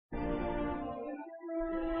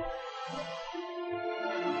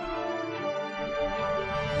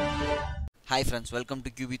Hi friends, welcome to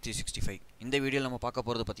QB365. இந்த வீடியோவில் நம்ம பார்க்க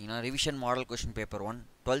போகிறது பார்த்தீங்கன்னா revision model question paper 1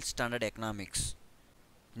 12th standard economics.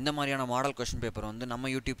 இந்த மாதிரியான மாடல் கொஷின் பேப்பர் வந்து நம்ம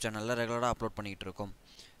யூடியூப் சேனலில் ரெகுலராக அப்லோட் பண்ணிகிட்டு இருக்கோம்.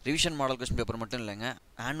 ரிவிஷன் மாடல் கொஷின் பேப்பர் மட்டும் இல்லைங்க,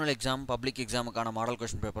 annual exam public எக்ஸாமுக்கான model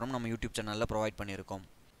question பேப்பரும் நம்ம யூடியூப் சேனலில் ப்ரொவைட் பண்ணியிருக்கோம்.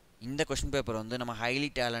 இந்த கொஷின் பேப்பர் வந்து நம்ம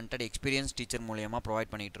ஹைலி டேலண்டட் எக்ஸ்பீரியன்ஸ் டீச்சர் மூலியமாக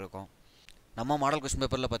ப்ரொவைட் பண்ணிகிட்டு இருக்கோம். நம்ம மாடல் கொஸ்டின்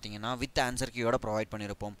பேப்பரில் பார்த்தீங்கன்னா வித் ஆன்சர் கீயோட ப்ரொவைட்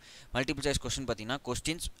பண்ணியிருப்போம். மல்டிபிள் சாய்ஸ் கொஸ்டின் பார்த்தீங்கன்னா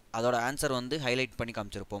கொஸ்டின்ஸ் அதோட ஆன்சர் வந்து ஹைலைட் பண்ணி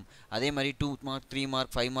காமிச்சிருப்போம். அதே மாதிரி 2 மார்க் 3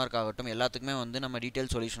 மார்க் 5 மார்க் ஆகட்டும் எல்லாத்துக்குமே வந்து நம்ம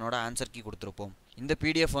டீட்டெயில் சொல்யூஷனோட ஆன்சர் கீ கொடுத்துருப்போம். இந்த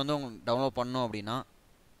பிடிஎஃப் வந்து உங்களுக்கு டவுன்லோட் பண்ணணும் அப்படின்னா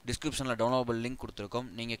டிஸ்கிரிப்ஷனில் டவுன்லோடபிள் லிங்க் கொடுத்துருக்கோம்.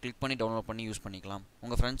 நீங்கள் கிளிக் பண்ணி டவுன்லோட் பண்ணி யூஸ் பண்ணிக்கலாம்.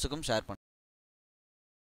 உங்கள் ஃப்ரெண்ட்ஸுக்கும் ஷேர் பண்ணுங்கள்.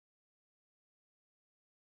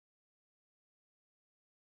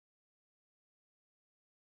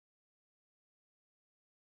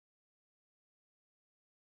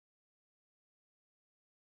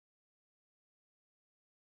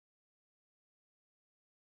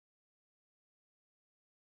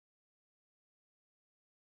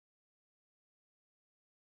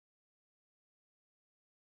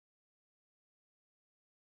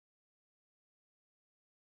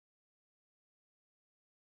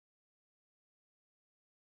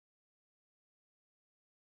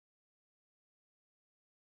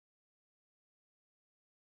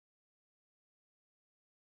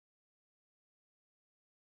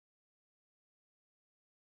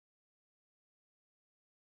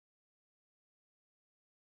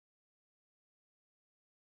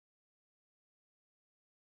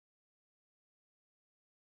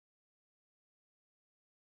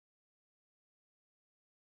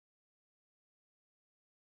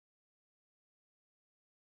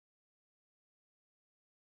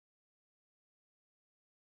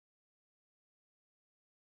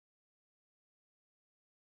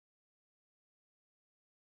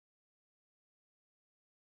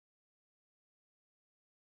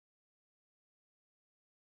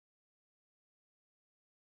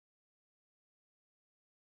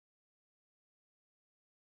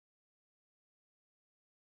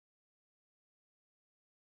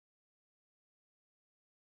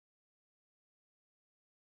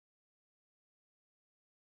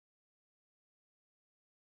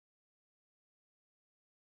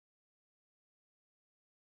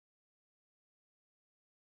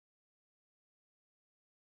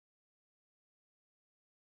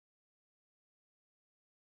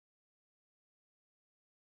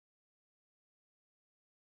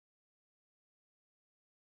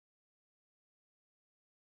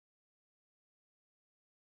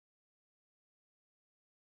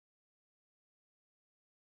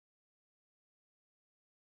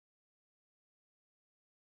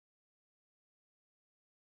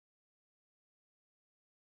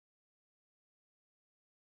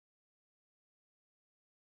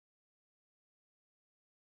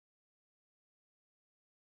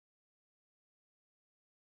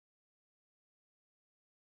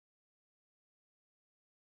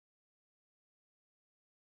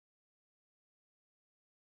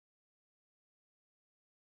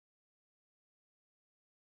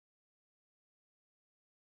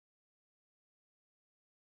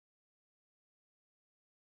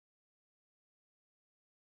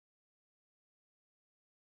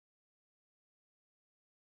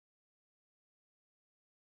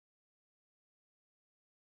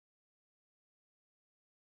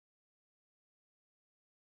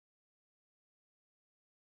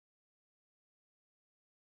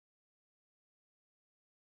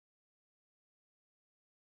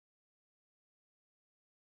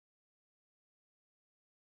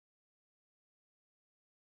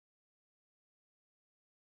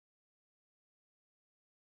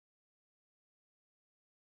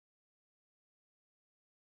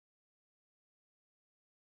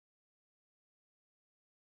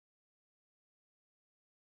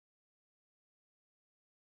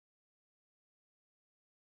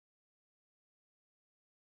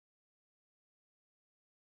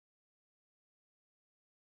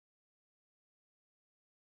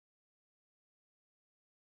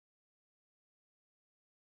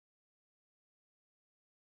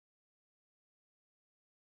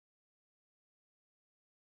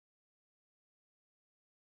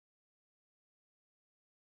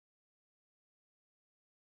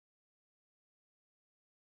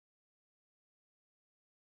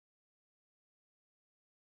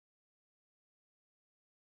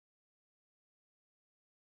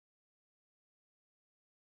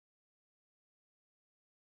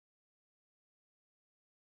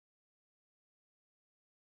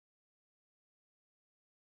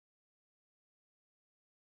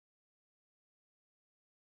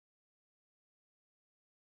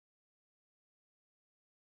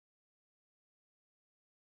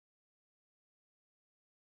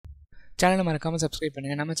 சேனலை மறக்காமல் சப்ஸ்கிரைப்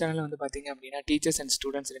பண்ணுங்கள். நம்ம சேனலில் வந்து பார்த்திங்க அப்படின்னா டீச்சர்ஸ் அண்ட்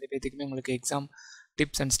ஸ்டூடெண்ட்ஸ் 2 பேத்துக்குமே உங்களுக்கு exam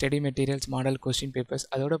tips and study materials, model question papers,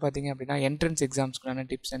 அதோட பார்த்திங்க அப்படின்னா entrance எக்ஸாம்ஸ்க்குள்ளான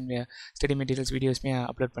tips and study materials வீடியோஸ்மே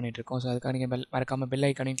upload பண்ணிட்டுருக்கோம். ஸோ அதுக்காக நீங்கள் மறக்காமல் பெல்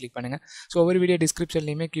ஐக்கானையும் கிளிக் பண்ணுங்கள். ஸோ ஒவ்வொரு video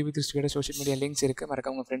டிஸ்கிரிப்ஷன்லையுமே QB3 social media links இருக்குது,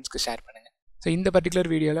 மறக்காம உங்கள் ஃப்ரெண்ட்ஸ்க்கு ஷேர் பண்ணுங்கள். ஸோ இந்த பர்டிகுலர்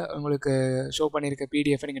வீடியோவில் உங்களுக்கு ஷோ பண்ணியிருக்க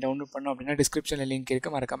PDF நீங்கள் டவுன்லோட் பண்ணோம் அப்படின்னா டிஸ்கிரிப்ஷனில் லிங்க்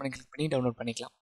இருக்குது, மறக்காமல் நீங்கள் கிளிக் பண்ணி டவுன்லோட் பண்ணிக்கலாம்.